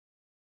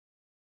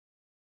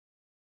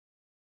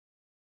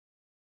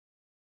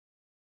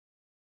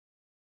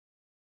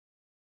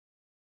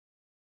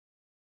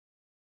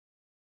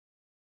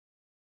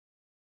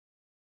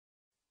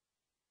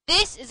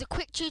This is a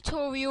quick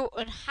tutorial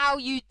on how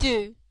you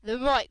do the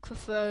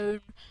microphone.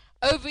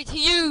 Over to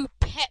you,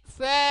 pet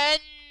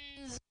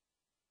friends!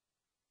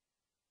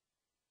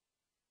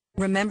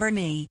 Remember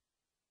me.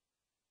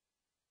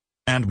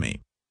 And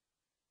me.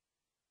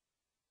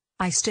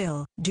 I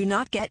still do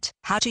not get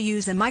how to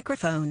use a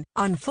microphone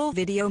on Full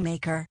Video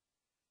Maker.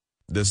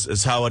 This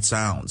is how it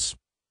sounds.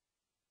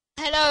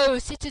 Hello,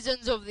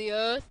 citizens of the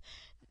Earth.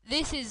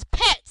 This is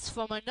Pets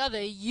from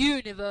another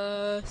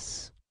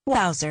universe.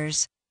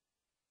 Wowzers.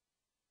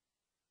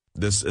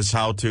 This is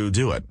how to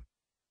do it.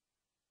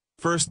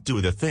 First,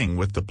 do the thing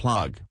with the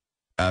plug.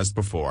 As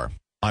before,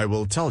 I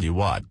will tell you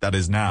what that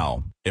is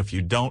now, if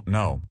you don't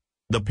know.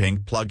 The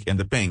pink plug in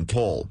the pink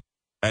hole.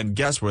 And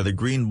guess where the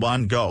green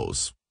one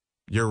goes?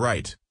 You're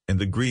right, in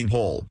the green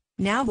hole.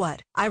 Now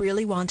what? I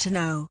really want to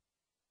know.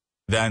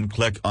 Then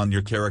click on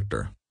your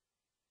character.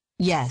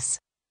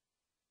 Yes.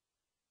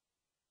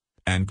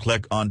 And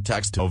click on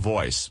text to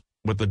voice,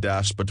 with the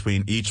dash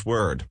between each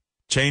word.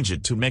 Change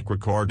it to make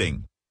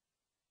recording.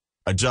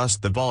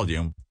 Adjust the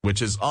volume,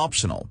 which is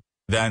optional,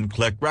 then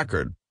click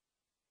record.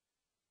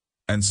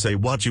 And say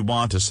what you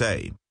want to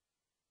say.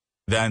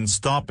 Then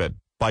stop it,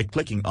 by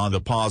clicking on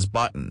the pause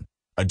button.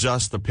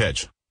 Adjust the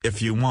pitch,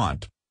 if you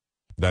want.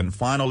 Then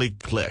finally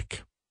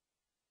click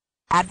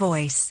Add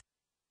voice.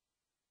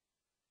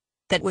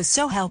 That was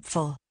so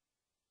helpful.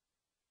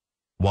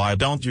 Why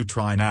don't you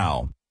try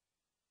now?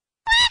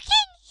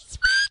 It's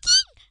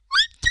working!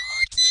 I'm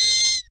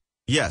talking!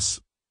 Yes.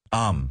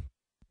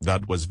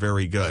 That was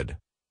very good.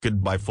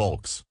 Goodbye,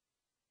 folks.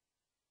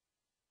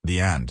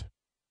 The end.